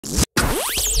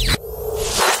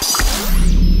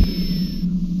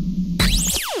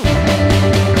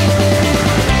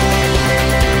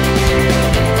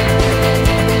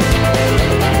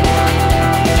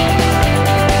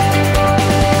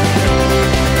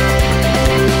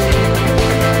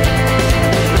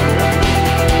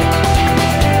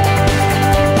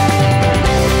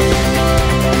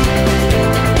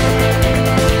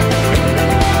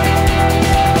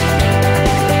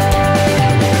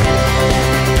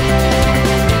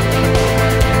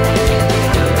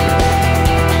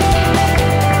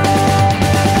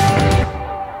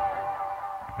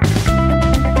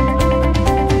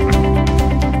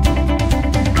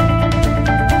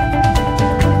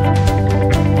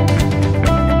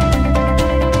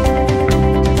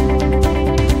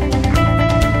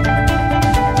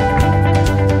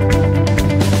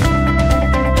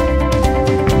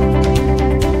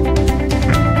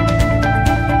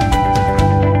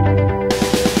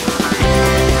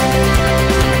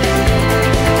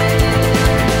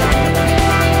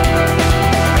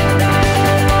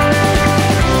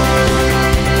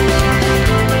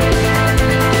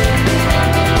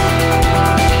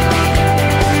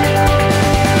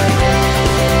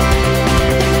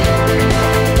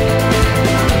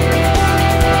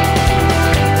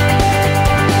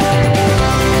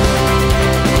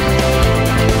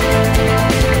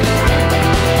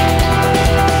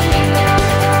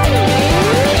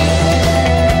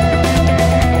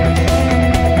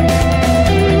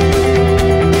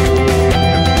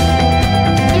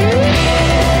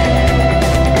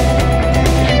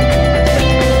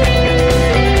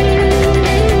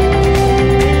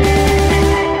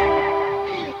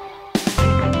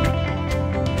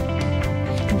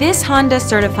This Honda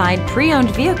Certified pre-owned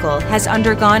vehicle has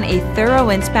undergone a thorough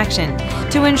inspection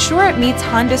to ensure it meets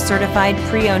Honda Certified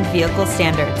pre-owned vehicle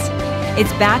standards.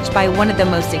 It's backed by one of the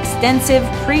most extensive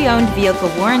pre-owned vehicle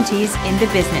warranties in the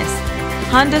business.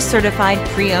 Honda Certified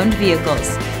pre-owned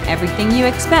vehicles. Everything you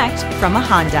expect from a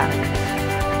Honda.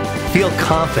 Feel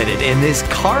confident in this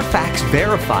CARFAX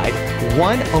verified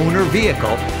one-owner vehicle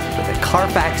with a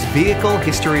CARFAX Vehicle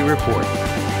History Report.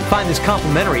 Find this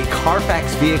complimentary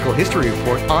CARFAX Vehicle History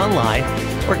Report online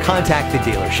or contact the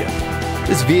dealership.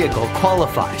 This vehicle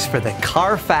qualifies for the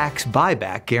CARFAX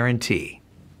Buyback Guarantee.